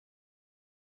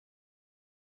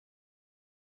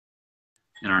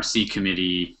NRC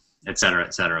committee, et cetera,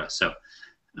 et cetera. So.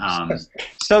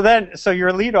 So you're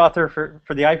a lead author for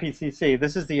the IPCC.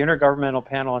 This is the Intergovernmental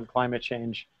Panel on Climate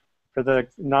Change for the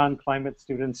non-climate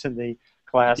students in the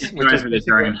class. Yeah, which is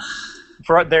basically,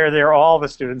 they're all the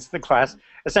students in the class.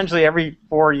 Essentially, every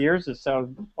 4 years or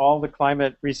so, all the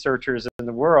climate researchers in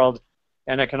the world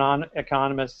and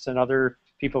economists and other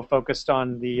people focused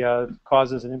on the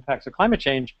causes and impacts of climate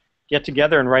change get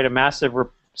together and write a massive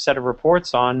set of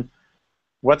reports on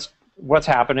what's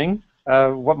happening,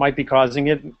 what might be causing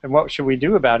it, and what should we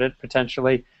do about it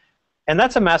potentially. And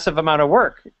that's a massive amount of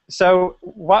work. So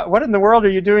what in the world are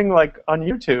you doing, like, on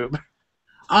YouTube?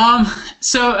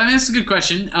 So I mean, that's a good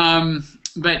question.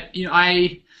 But you know,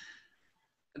 I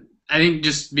think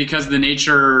just because of the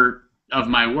nature of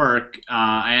my work,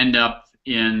 I end up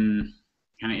in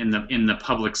the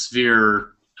public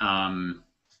sphere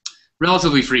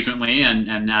relatively frequently,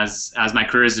 and as my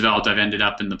career has developed, I've ended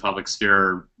up in the public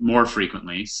sphere more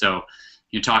frequently. So,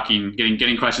 you know,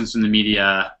 getting questions from the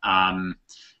media,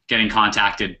 getting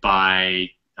contacted by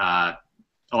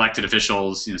elected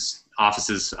officials, you know,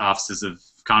 offices of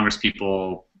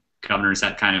Congresspeople, governors,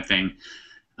 that kind of thing,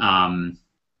 and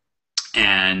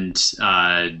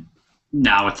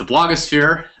now with the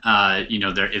blogosphere, you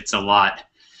know, it's a lot.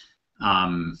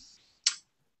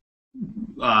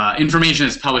 Information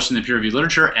that's published in the peer-reviewed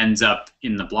literature ends up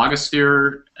in the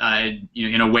blogosphere, you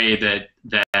know, in a way that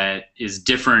is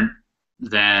different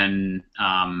than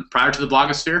prior to the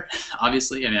blogosphere.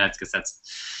 Obviously, I mean, that's because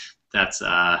that's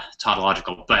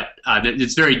tautological, but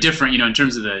it's very different, you know, in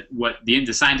terms of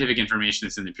the scientific information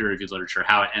that's in the peer-reviewed literature.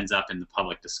 How it ends up in the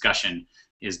public discussion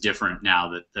is different now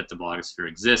that the blogosphere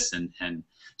exists, and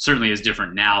certainly is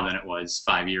different now than it was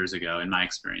 5 years ago, in my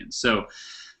experience. So.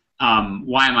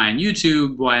 Why am I on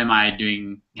YouTube? Why am I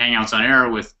doing Hangouts on Air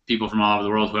with people from all over the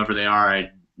world, whoever they are?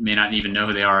 I may not even know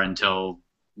who they are until,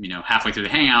 you know, halfway through the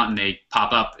Hangout and they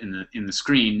pop up in the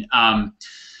screen.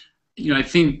 You know, I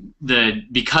think that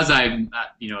because I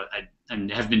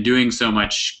have been doing so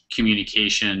much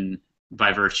communication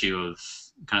by virtue of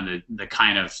the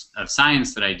kind of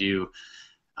science that I do,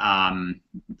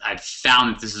 I've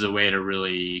found that this is a way to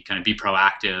really kind of be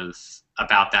proactive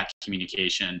about that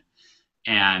communication.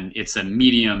 And it's a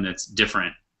medium that's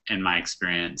different in my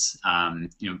experience.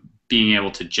 You know, being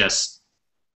able to just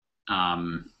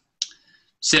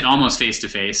sit almost face to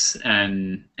face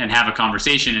and have a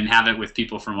conversation and have it with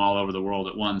people from all over the world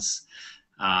at once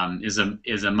is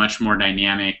a much more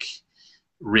dynamic,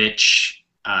 rich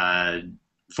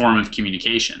form of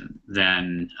communication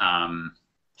than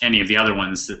any of the other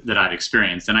ones that I've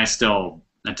experienced. And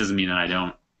that doesn't mean that I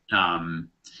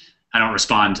don't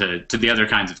respond to the other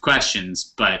kinds of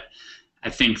questions, but I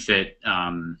think that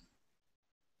I'm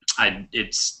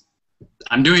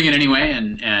doing it anyway,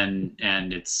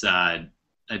 and it's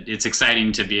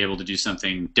exciting to be able to do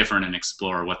something different and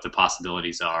explore what the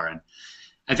possibilities are. And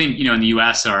I think, you know, in the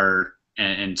U.S.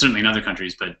 and certainly in other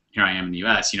countries, but here I am in the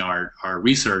U.S., you know, our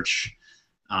research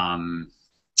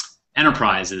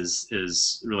enterprise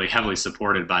is really heavily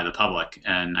supported by the public,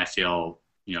 and I feel,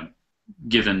 you know,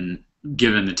 given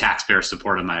the taxpayer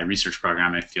support of my research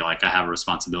program, I feel like I have a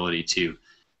responsibility to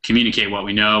communicate what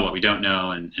we know, what we don't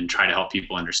know, and try to help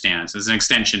people understand. So it's an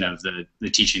extension of the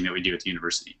teaching that we do at the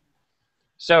university.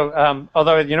 So,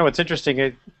 although, you know, what's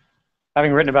interesting,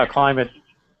 having written about climate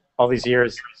all these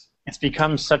years, it's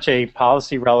become such a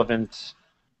policy-relevant,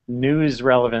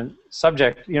 news-relevant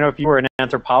subject. You know, if you were an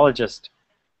anthropologist,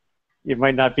 you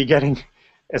might not be getting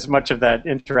as much of that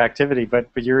interactivity, but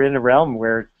you're in a realm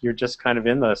where you're just kind of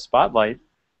in the spotlight.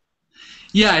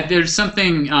 Yeah, there's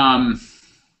something.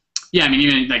 Yeah, I mean,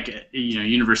 even like, you know,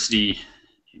 university,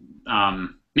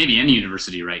 maybe any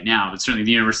university right now, but certainly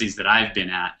the universities that I've been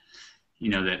at, you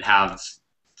know, that have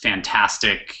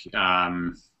fantastic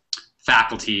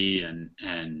faculty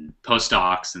and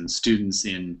postdocs and students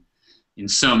in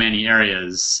so many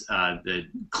areas. The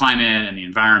climate and the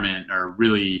environment are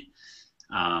really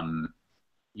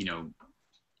you know,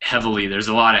 there's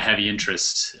a lot of heavy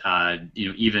interest, you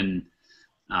know, even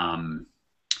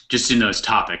just in those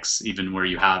topics, even where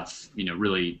you have, you know,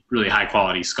 really, really high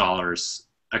quality scholars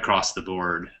across the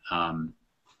board.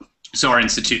 So our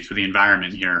Institute for the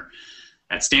Environment here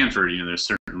at Stanford, you know,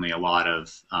 there's certainly a lot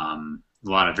of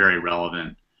very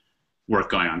relevant work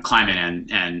going on climate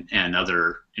and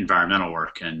other environmental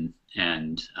work, and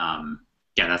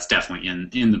yeah, that's definitely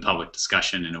in the public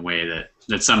discussion in a way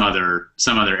that some other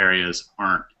areas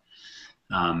aren't.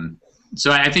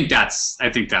 So I think that's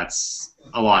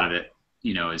a lot of it.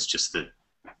 You know, is just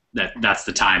that's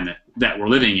the time that we're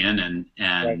living in, and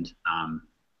right.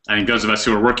 I think those of us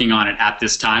who are working on it at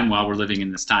this time, while we're living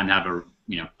in this time, have a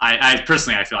I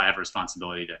personally, I feel I have a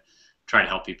responsibility to try to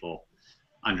help people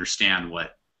understand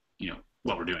what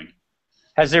we're doing.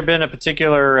 Has there been a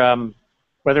particular,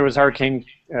 whether it was Hurricane,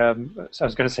 I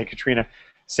was going to say Katrina,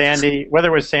 Sandy, whether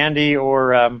it was Sandy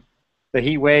or the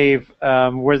heat wave,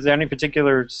 was there any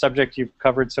particular subject you've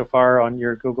covered so far on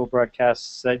your Google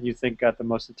broadcasts that you think got the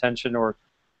most attention, or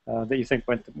that you think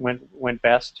went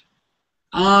best?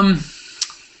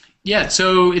 Yeah,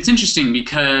 so it's interesting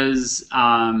because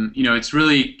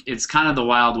it's kind of the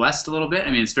Wild West a little bit.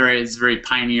 I mean, it's very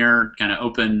pioneer, kind of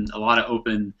open, a lot of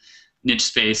open niche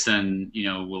space, and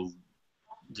we'll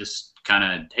just kind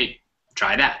of, hey,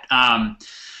 try that.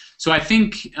 So I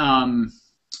think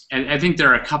there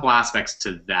are a couple aspects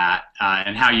to that,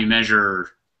 and how you measure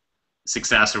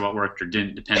success or what worked or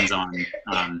didn't depends on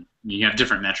you have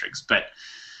different metrics, but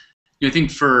I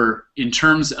think in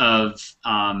terms of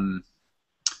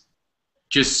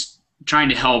just trying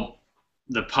to help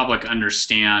the public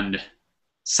understand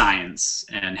science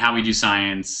and how we do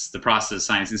science, the process of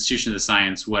science, institution of the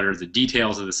science, what are the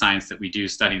details of the science that we do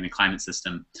studying the climate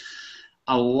system.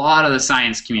 A lot of the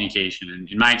science communication, and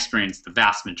in my experience, the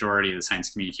vast majority of the science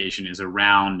communication is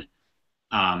around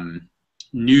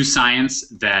new science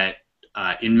that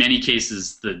in many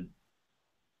cases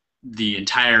the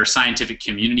entire scientific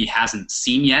community hasn't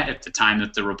seen yet at the time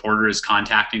that the reporter is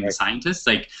contacting the scientists.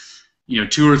 Like,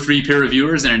 2 or 3 peer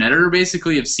reviewers and an editor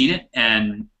basically have seen it,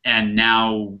 and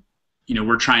now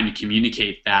we're trying to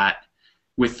communicate that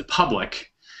with the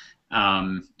public.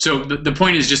 So the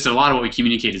point is just a lot of what we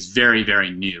communicate is very, very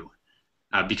new,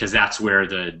 because that's where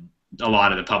a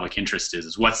lot of the public interest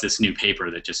is what's this new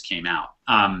paper that just came out.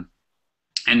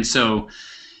 And so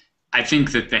I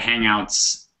think that the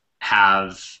Hangouts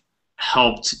have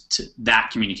helped that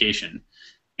communication.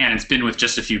 And it's been with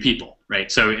just a few people,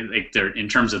 right? So in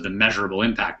terms of the measurable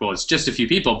impact, well, it's just a few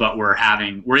people, but we're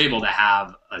able to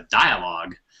have a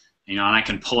dialogue, and I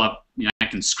can pull up, I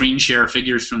can screen share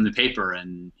figures from the paper,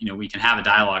 and we can have a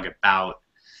dialogue about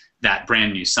that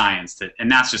brand new science and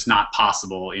that's just not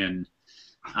possible in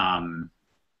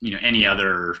any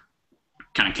other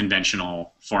kind of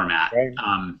conventional format. Right.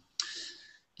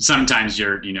 Sometimes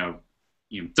you're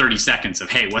 30 seconds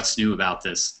of, hey, what's new about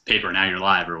this paper? Now you're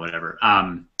live or whatever.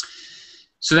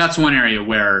 So that's one area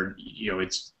where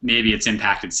maybe it's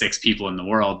impacted 6 people in the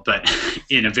world, but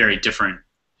in a very different,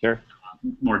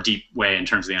 more deep way in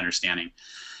terms of the understanding.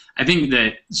 I think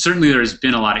that certainly there's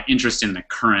been a lot of interest in the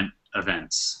current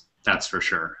events. That's for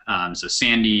sure. So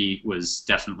Sandy was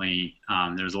definitely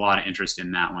there was a lot of interest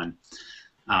in that one.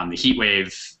 The heat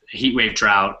wave,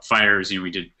 drought, fires.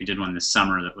 We did one this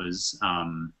summer that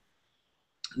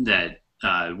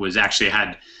was actually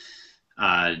had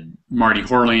Marty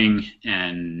Horling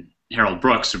and Harold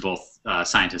Brooks are both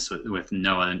scientists with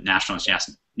NOAA, National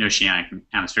Oceanic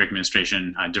Atmospheric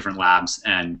Administration, different labs,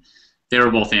 and they were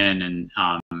both in,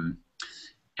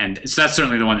 and so that's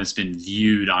certainly the one that's been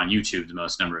viewed on YouTube the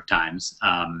most number of times.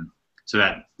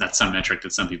 So that's some metric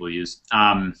that some people use.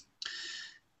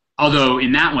 Although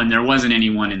in that one there wasn't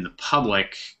anyone in the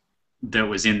public that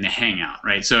was in the Hangout,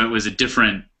 right? So it was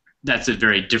that's a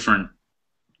very different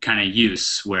kind of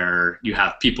use where you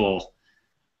have people,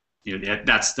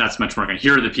 that's much more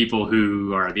here are the people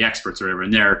who are the experts or whatever,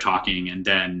 and they're talking, and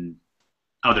then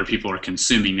other people are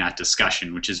consuming that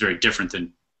discussion, which is very different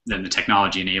than the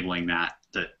technology enabling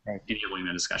enabling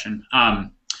the discussion.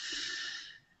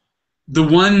 The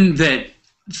one that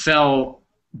fell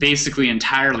basically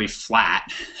entirely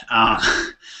flat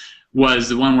was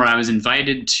the one where I was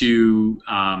invited to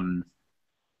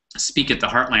speak at the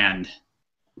Heartland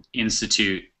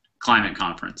Institute Climate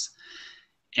Conference,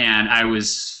 and I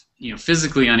was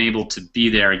physically unable to be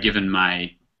there given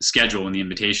my schedule when the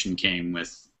invitation came.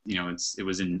 With it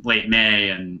was in late May,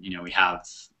 and we have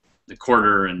the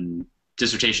quarter and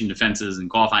dissertation defenses and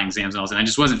qualifying exams and all this, and I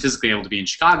just wasn't physically able to be in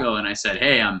Chicago. And I said,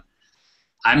 hey,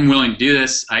 I'm willing to do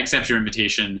this. I accept your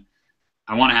invitation.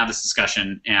 I want to have this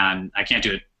discussion, and I can't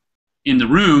do it in the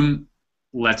room.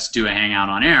 Let's do a Hangout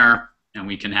on air, and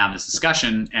we can have this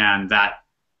discussion. And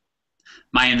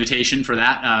my invitation for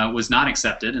that was not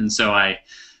accepted, and so I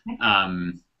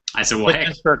said, well, hey.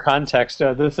 Just for context,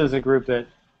 this is a group that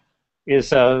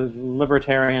is a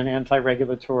libertarian,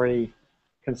 anti-regulatory,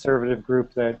 conservative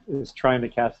group that is trying to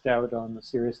cast doubt on the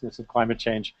seriousness of climate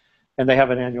change. And they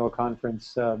have an annual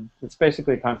conference. It's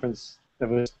basically a conference that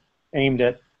was aimed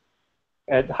at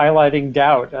highlighting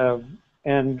doubt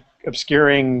and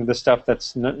obscuring the stuff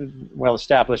that's well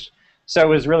established. So it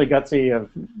was really gutsy of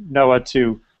NOAA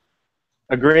to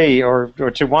agree or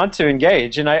to want to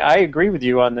engage. And I agree with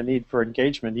you on the need for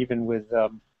engagement, even with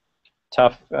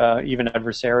tough, even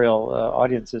adversarial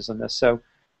audiences on this. So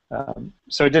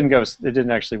So it didn't go. It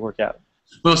didn't actually work out.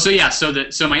 Well, so yeah,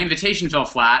 so my invitation fell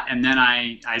flat, and then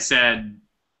I said,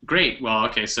 great. Well,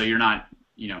 okay, so you're not,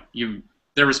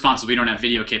 they're responsible. We don't have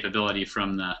video capability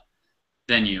from the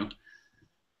venue.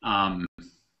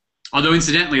 Although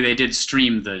incidentally, they did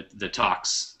stream the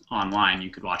talks online. You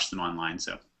could watch them online.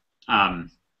 So,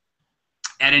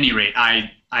 at any rate,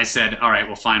 I said, all right,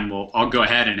 well, fine. I'll go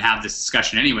ahead and have this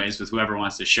discussion anyways with whoever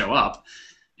wants to show up.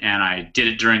 And I did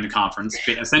it during the conference,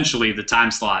 essentially the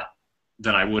time slot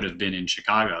that I would have been in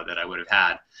Chicago that I would have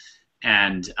had,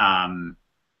 and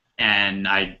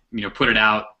I put it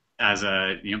out as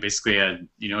basically a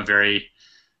very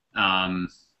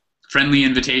friendly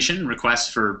invitation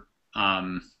request for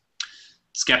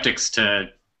skeptics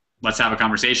to let's have a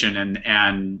conversation,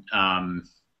 and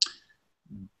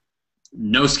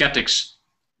no skeptics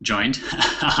joined,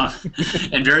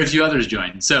 and very few others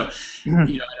joined. So I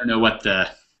don't know what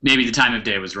maybe the time of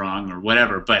day was wrong or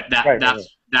whatever, but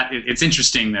it's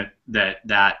interesting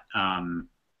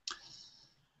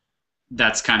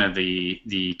that's kind of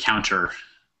the counter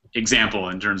example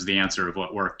in terms of the answer of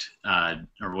what worked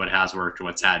or what has worked or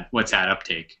what's had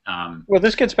uptake. Well,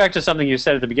 this gets back to something you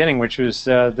said at the beginning, which was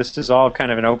this is all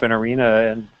kind of an open arena,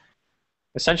 and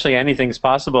essentially anything's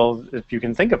possible if you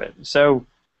can think of it. So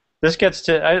this gets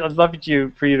to, I'd love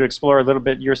for you to explore a little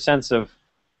bit your sense of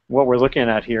what we're looking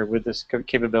at here with this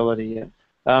capability.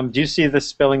 Do you see this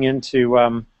spilling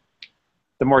into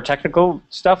the more technical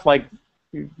stuff, like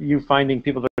you finding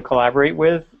people to collaborate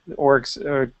with, or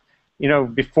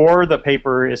before the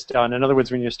paper is done? In other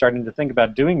words, when you're starting to think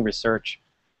about doing research,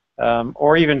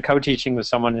 or even co-teaching with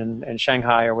someone in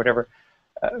Shanghai or whatever,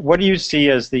 what do you see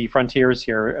as the frontiers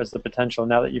here, as the potential,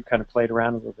 now that you've kind of played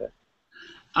around a little bit?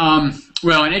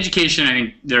 Well, in education, I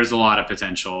think there's a lot of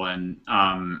potential, and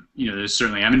there's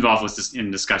certainly, I'm involved in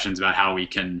discussions about how we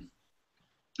can,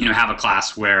 have a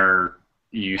class where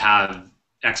you have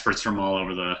experts from all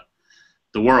over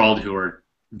the world who are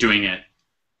doing it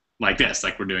like this,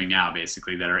 like we're doing now,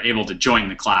 basically, that are able to join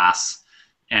the class.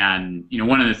 And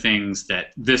one of the things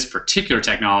that this particular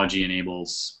technology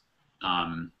enables,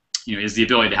 is the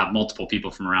ability to have multiple people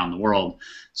from around the world.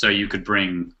 So you could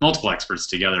bring multiple experts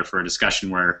together for a discussion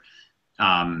where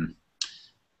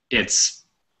it's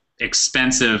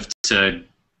expensive to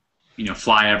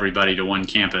fly everybody to one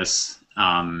campus.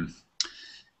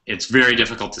 It's very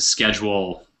difficult to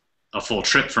schedule a full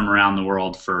trip from around the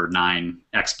world for 9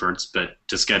 experts, but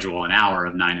to schedule an hour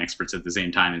of 9 experts at the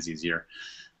same time is easier.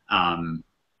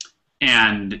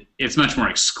 And it's much more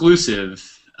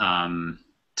exclusive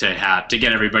to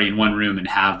get everybody in one room and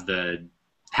have that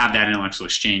intellectual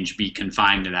exchange be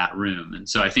confined to that room. And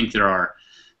so I think there are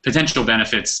potential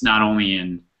benefits not only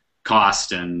in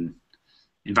cost and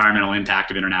environmental impact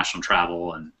of international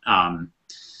travel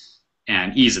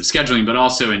and ease of scheduling, but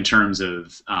also in terms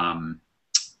of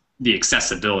the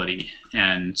accessibility.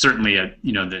 And certainly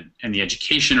in the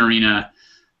education arena,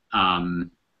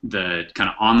 the kind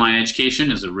of online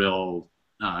education is a real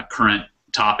current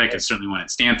topic. It's certainly one at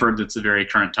Stanford that's a very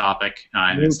current topic,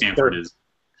 and that Stanford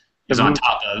is on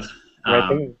top of.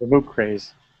 Right, the MOOC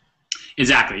craze.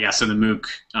 Exactly, yeah. So the MOOC.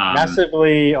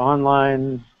 Massively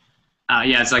online.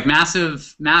 Yeah, it's like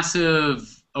massive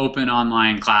open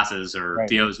online classes, or right.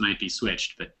 DOs might be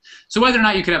switched. But so whether or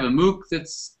not you could have a MOOC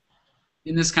that's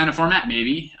in this kind of format,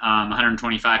 maybe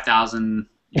 125,000.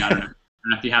 I don't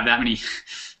know if you have that many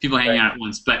people hanging out at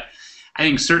once, but I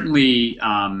think certainly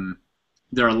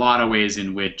there are a lot of ways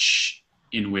in which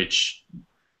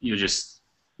just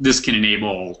this can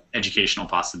enable educational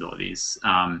possibilities.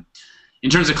 In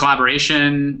terms of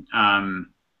collaboration,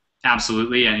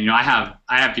 absolutely. And I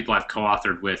have people I've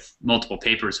co-authored with multiple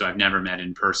papers who I've never met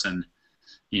in person.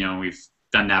 We've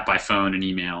done that by phone and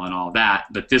email and all that.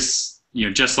 But this,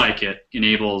 just like it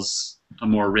enables a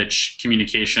more rich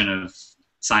communication of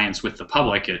science with the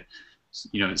public,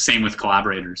 same with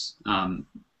collaborators. And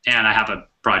I have a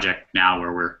project now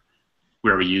where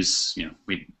we use,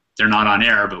 they're not on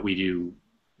air, but we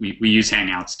use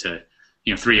Hangouts to,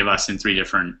 3 of us in three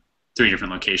different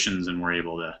locations, and we're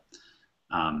able to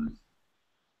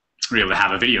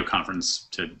have a video conference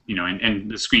to, and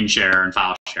the screen share and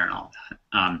file share and all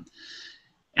that.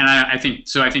 And I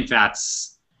think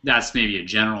that's maybe a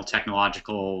general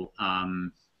technological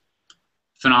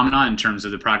phenomenon in terms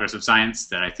of the progress of science,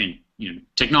 that I think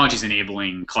technology is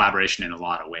enabling collaboration in a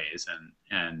lot of ways,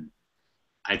 and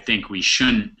I think we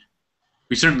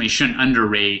certainly shouldn't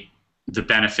underrate the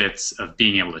benefits of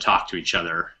being able to talk to each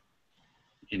other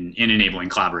in enabling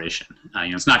collaboration.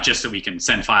 It's not just that we can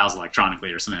send files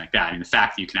electronically or something like that. The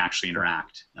fact that you can actually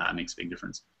interact makes a big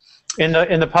difference. In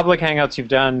the public Hangouts you've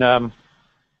done,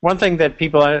 one thing that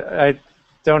people I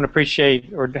don't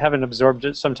appreciate or haven't absorbed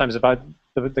it sometimes about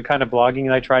the kind of blogging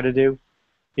that I try to do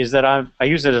is that I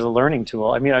use it as a learning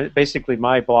tool. I mean, basically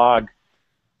my blog,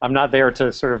 I'm not there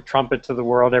to sort of trumpet to the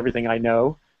world everything I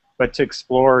know, but to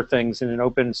explore things in an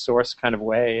open source kind of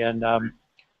way. And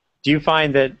do you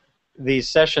find that these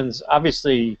sessions,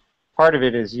 obviously part of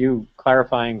it is you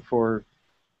clarifying for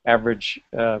average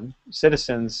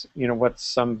citizens, what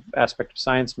some aspect of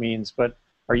science means, but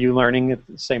are you learning at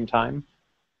the same time?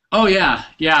 Oh yeah.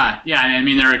 I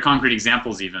mean, there are concrete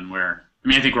examples even where, I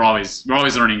mean, I think we're always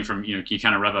learning from, you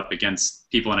kind of rub up against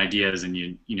people and ideas,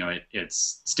 and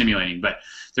it's stimulating. But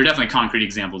there are definitely concrete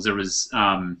examples. There was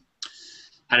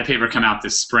had a paper come out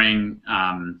this spring,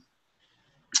 and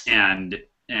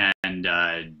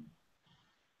I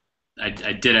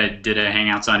did a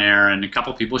Hangouts on Air, and a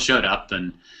couple people showed up,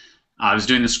 and I was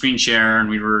doing the screen share, and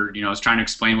we were, I was trying to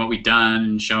explain what we'd done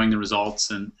and showing the results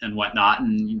and whatnot.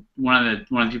 And one of the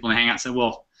people in the Hangout said,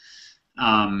 "Well,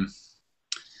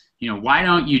 why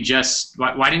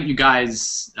didn't you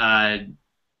guys,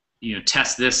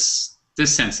 test this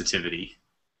sensitivity?"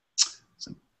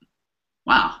 So,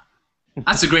 wow,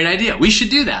 that's a great idea. We should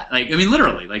do that. Like, I mean,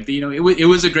 literally, like, it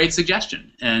was a great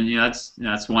suggestion, and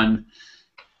that's one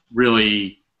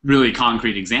really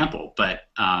concrete example. But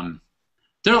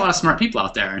there are a lot of smart people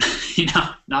out there, and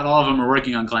not all of them are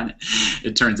working on climate,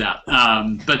 it turns out.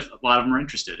 But a lot of them are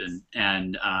interested,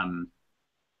 and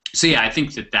so yeah, I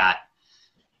think that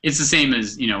it's the same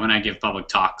as when I give public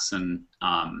talks and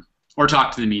or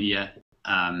talk to the media.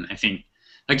 I think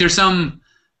like there's some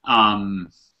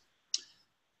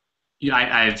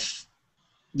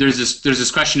there's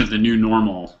this question of the new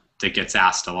normal that gets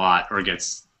asked a lot, or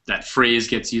that phrase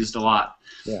gets used a lot.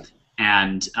 Yeah.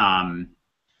 And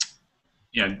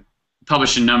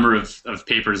published a number of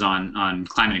papers on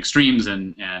climate extremes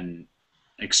and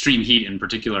extreme heat in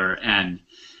particular, and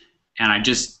I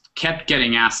just kept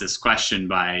getting asked this question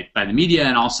by the media,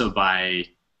 and also by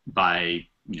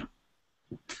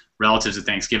relatives at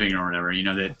Thanksgiving or whatever,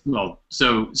 that, well,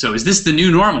 so is this the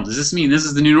new normal? Does this mean this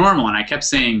is the new normal? And I kept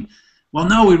saying, well,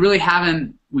 no, we really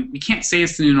haven't, we can't say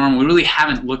it's the new normal. We really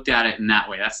haven't looked at it in that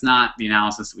way. That's not the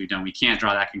analysis that we've done. We can't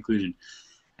draw that conclusion.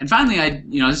 And finally, I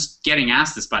was getting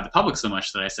asked this by the public so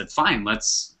much that I said, fine,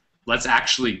 let's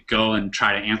actually go and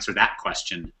try to answer that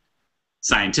question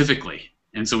scientifically.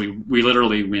 And so we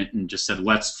literally went and just said,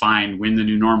 let's find when the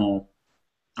new normal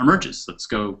emerges.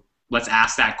 Let's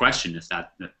ask that question, if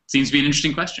that seems to be an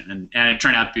interesting question. And it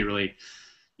turned out to be a really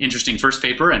interesting first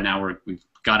paper, and now we've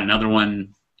got another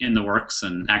one in the works,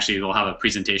 and actually we'll have a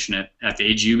presentation at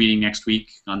the AGU meeting next week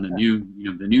on the new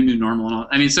new normal and all.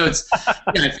 I mean, so it's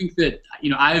I think that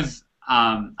I've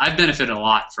benefited a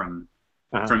lot from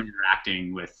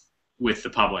interacting with the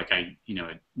public.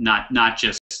 Not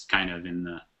just kind of in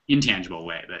the intangible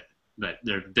way, but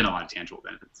there have been a lot of tangible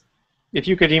benefits. If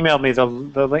you could email me the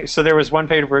link. So there was one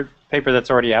paper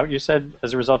that's already out, you said,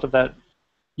 as a result of that?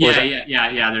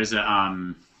 Yeah. There's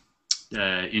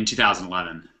in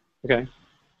 2011. Okay.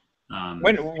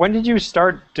 When did you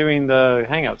start doing the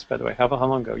Hangouts, by the way? How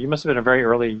long ago? You must have been a very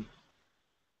early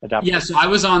adopter. Yeah, so I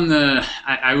was on the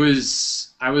I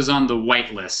was on the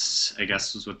whitelist, I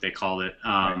guess was what they called it.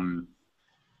 Right.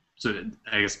 So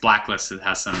I guess blacklist, it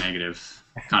has some negative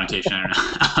connotation. I don't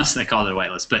know how they called it a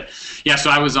whitelist, but yeah. So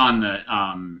I was on the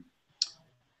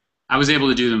I was able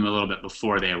to do them a little bit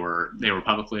before they were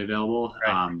publicly available.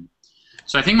 Right.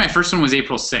 So I think my first one was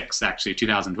April 6th, actually,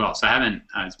 2012. So I haven't.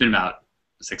 It's been about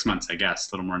 6 months, I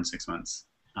guess, a little more than 6 months.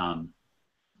 How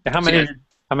many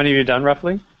have you done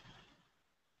roughly?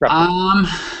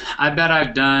 I bet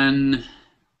I've done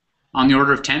on the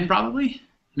order of 10, probably.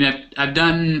 I mean, I've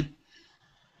done,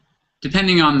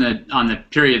 depending on the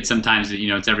period. Sometimes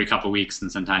it's every couple of weeks, and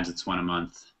sometimes it's one a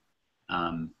month.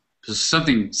 So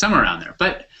somewhere around there.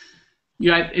 But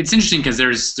it's interesting because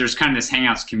there's kind of this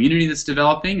Hangouts community that's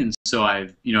developing, and so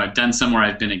I've done some where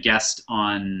I've been a guest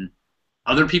on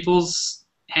other people's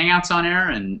Hangouts on Air,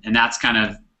 and that's kind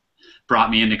of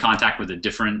brought me into contact with a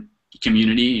different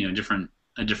community, a different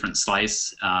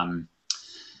slice.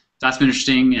 That's been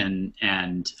interesting,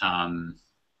 and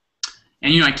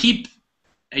I keep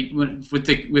with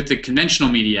the conventional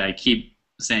media, I keep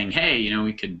saying, hey,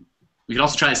 we could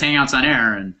also try this Hangouts on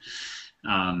Air, and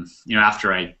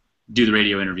after I do the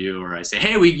radio interview, or I say,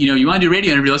 hey, you want to do a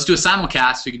radio interview? Let's do a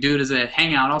simulcast. We could do it as a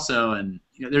Hangout also, and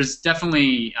there's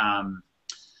definitely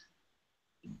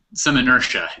some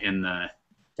inertia in the,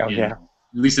 at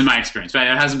least in my experience, but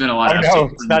it hasn't been a lot of. No,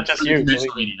 it's not just you.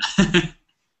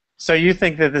 So you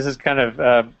think that this is kind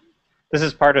of this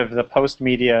is part of the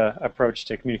post-media approach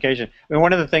to communication? I mean,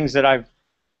 one of the things that I've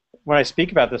when I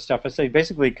speak about this stuff, I say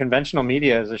basically conventional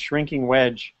media is a shrinking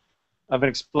wedge of an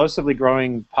explosively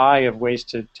growing pie of ways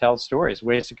to tell stories,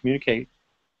 ways to communicate,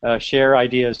 share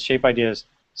ideas, shape ideas.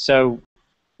 So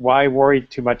why worry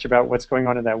too much about what's going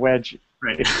on in that wedge?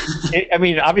 Right. I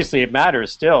mean, obviously it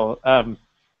matters still,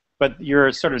 but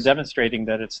you're sort of demonstrating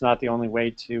that it's not the only way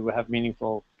to have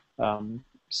meaningful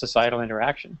societal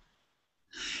interaction.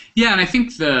 Yeah, and I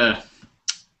think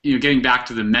getting back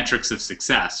to the metrics of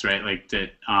success, right? Like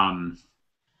that,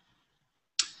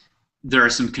 there are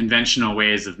some conventional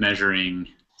ways of measuring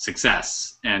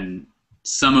success, and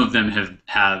some of them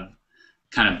have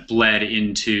kind of bled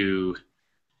into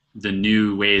the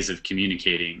new ways of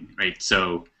communicating, right?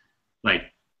 So,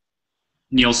 like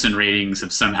Nielsen ratings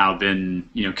have somehow been,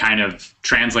 kind of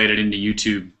translated into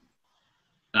YouTube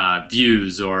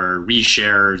views or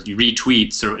reshares,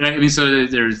 retweets, or I mean, so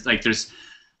there's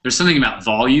something about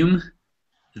volume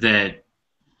that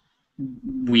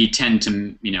we tend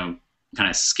to, kind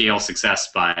of scale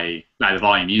success by the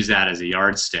volume. Use that as a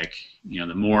yardstick.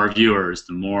 The more viewers,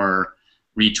 the more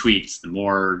retweets, the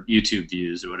more YouTube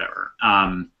views, or whatever.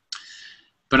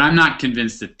 But I'm not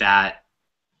convinced that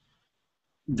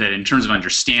in terms of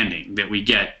understanding, that we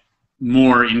get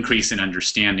more increase in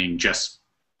understanding just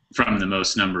from the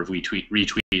most number of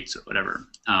retweets or whatever.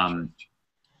 And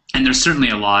there's certainly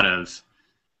a lot of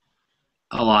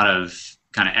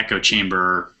kind of echo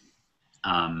chamber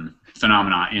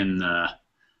phenomena in the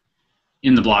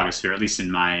blogosphere, at least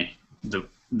in the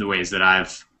ways that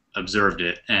I've observed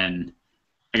it. And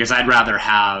I guess I'd rather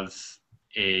have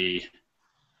a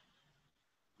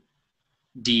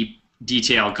deep,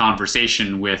 detailed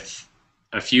conversation with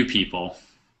a few people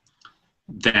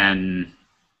than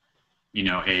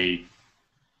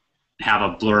have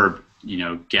a blurb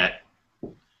get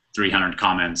 300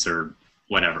 comments or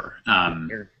whatever.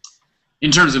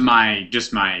 In terms of my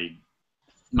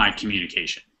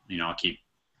communication, I'll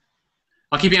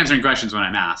keep answering questions when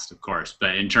I'm asked, of course.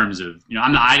 But in terms of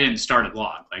I didn't start a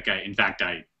blog. Like in fact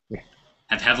I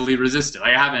have heavily resisted.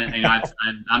 I haven't.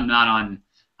 I'm not on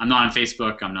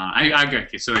Facebook. I'm not.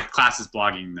 Okay. So class is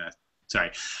blogging.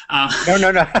 Sorry.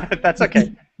 No. That's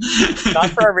okay. Not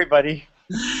for everybody.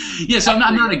 Yeah. So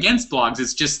I'm not against blogs.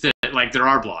 It's just that there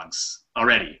are blogs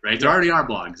already, right? There already are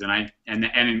blogs, and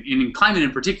in climate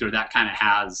in particular, that kind of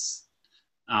has.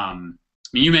 I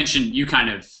mean, you mentioned you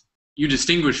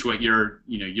distinguish what your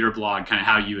blog, kind of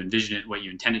how you envision it, what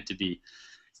you intend it to be,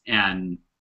 and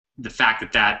the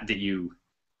fact that you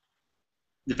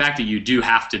do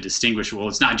have to distinguish. Well,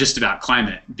 it's not just about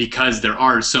climate, because there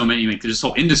are so many. There's this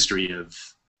whole industry of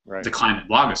the climate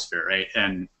blogosphere, right?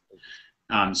 And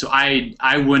so I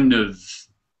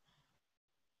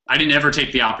didn't ever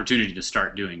take the opportunity to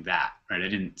start doing that, right? I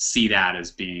didn't see that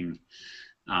as being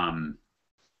kind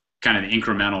of the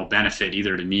incremental benefit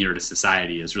either to me or to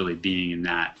society, as really being in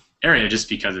that area, just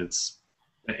because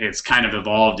it's kind of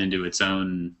evolved into its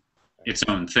own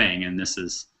thing, and this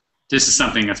is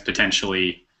something that's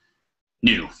potentially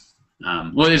new.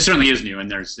 Well, it certainly is new, and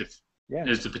there's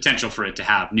the potential for it to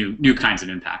have new kinds of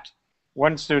impact.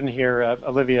 One student here,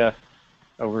 Olivia,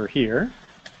 over here,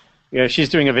 she's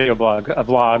doing a vlog.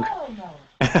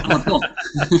 Oh, cool.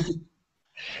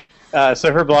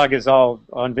 So her blog is all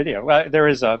on video. There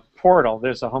is a portal.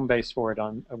 There's a home base for it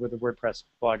with a WordPress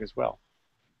blog as well,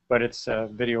 but it's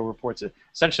video reports.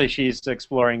 Essentially, she's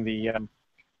exploring the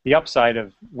upside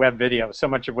of web video. So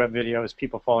much of web video is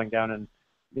people falling down and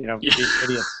being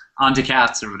idiots. Onto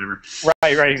cats or whatever.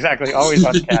 Right, exactly. Always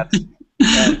on cats.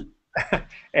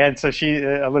 And so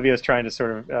Olivia is trying to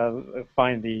sort of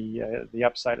find the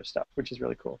upside of stuff, which is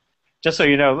really cool. Just so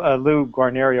you know, Lou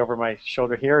Guarneri over my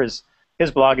shoulder here his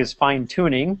blog is Fine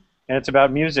Tuning, and it's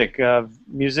about music and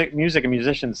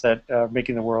musicians that are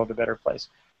making the world a better place.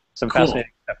 Some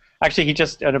fascinating stuff. Actually, he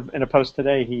just in a post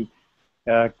today he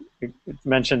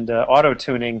mentioned auto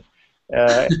tuning.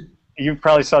 You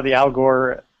probably saw the Al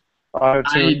Gore auto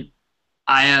tune.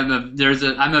 I'm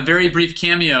a very brief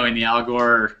cameo in the Al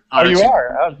Gore auto tune. Oh, you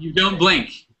are? Oh. You don't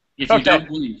blink. If you don't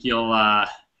blink,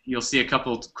 you'll see a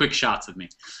couple quick shots of me.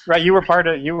 Right, you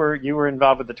were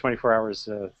involved with the 24 Hours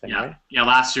thing, right? Yeah,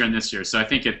 last year and this year. So I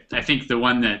think the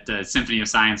one that the Symphony of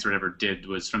Science or whatever did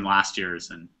was from last year's,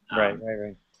 and right.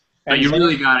 But you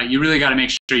really got to make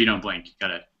sure you don't blink. You got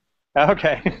to.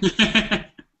 Okay.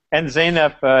 And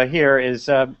Zainab here is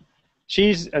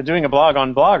she's doing a blog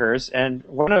on bloggers, and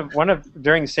one of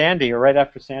during Sandy or right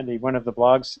after Sandy, one of the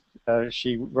blogs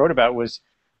she wrote about was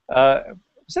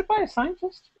it by a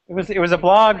scientist? It was a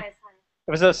blog. It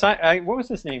was what was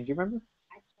his name? Do you remember?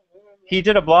 I can't remember. He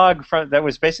did a blog that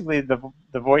was basically the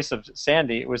voice of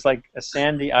Sandy. It was like a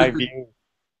Sandy eye view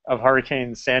of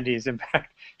Hurricane Sandy's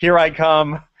impact. Here I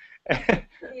come. Yeah.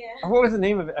 What was the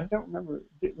name of it? I don't remember.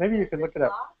 Maybe you could look it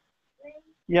up.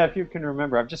 Yeah, if you can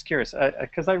remember. I'm just curious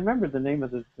because I remember the name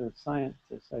of the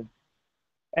scientist.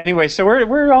 Anyway, so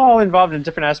we're all involved in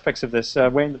different aspects of this.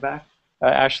 Way in the back,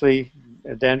 Ashley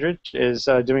Dandridge is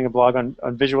doing a blog on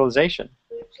visualization.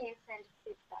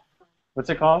 What's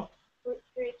it called?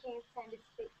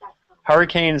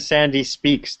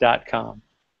 HurricaneSandySpeaks.com.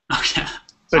 Oh, yeah.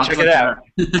 So check it out.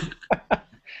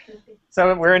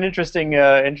 So we're an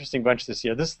interesting bunch this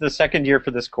year. This is the second year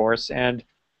for this course, and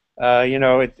you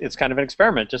know, it's kind of an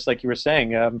experiment, just like you were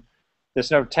saying.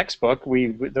 There's no textbook.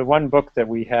 The one book that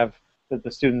we have that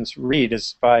the students read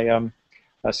is by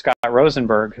Scott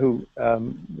Rosenberg, who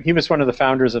he was one of the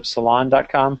founders of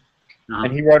Salon.com,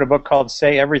 and he wrote a book called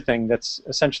Say Everything that's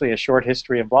essentially a short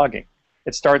history of blogging.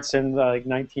 It starts in like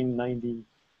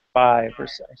 1995 or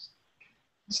so.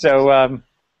 So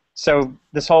so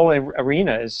this whole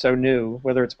arena is so new,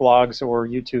 whether it's blogs or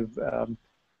YouTube,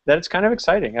 that it's kind of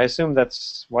exciting. I assume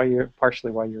that's why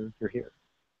partially why you're here.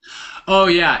 Oh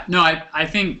yeah, no, I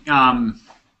think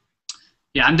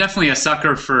yeah, I'm definitely a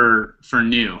sucker for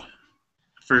new,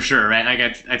 for sure, right? Like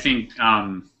I think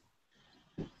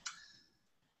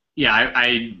yeah,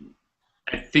 I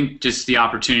think just the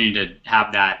opportunity to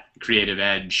have that creative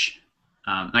edge,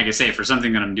 like I say, for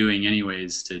something that I'm doing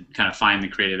anyways, to kind of find the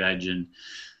creative edge, and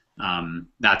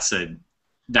that's a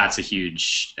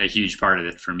huge part of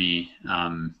it for me.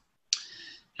 And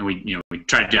we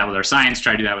try to do that with our science,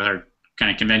 try to do that with our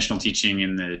kind of conventional teaching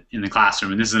in the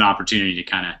classroom, and this is an opportunity to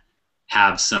kind of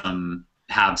have some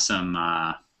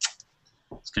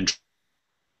control.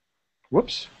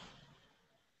 Whoops.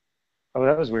 Oh,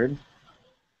 that was weird.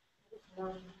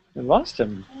 We lost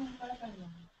him.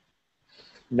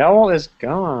 Noah is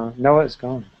gone. Let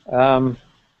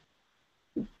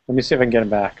me see if I can get him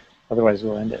back. Otherwise,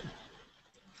 we'll end it.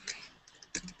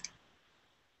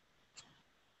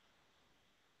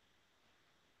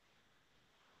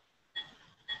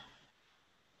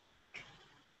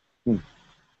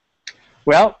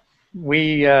 Well,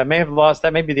 we may have lost.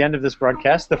 That may be the end of this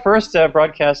broadcast. The first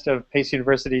broadcast of Pace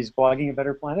University's Blogging a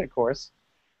Better Planet course.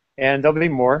 And there'll be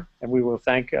more. And we will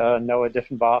thank Noah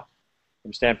Diffenbaugh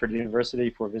from Stanford University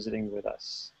for visiting with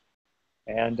us.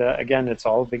 And again, it's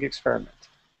all a big experiment.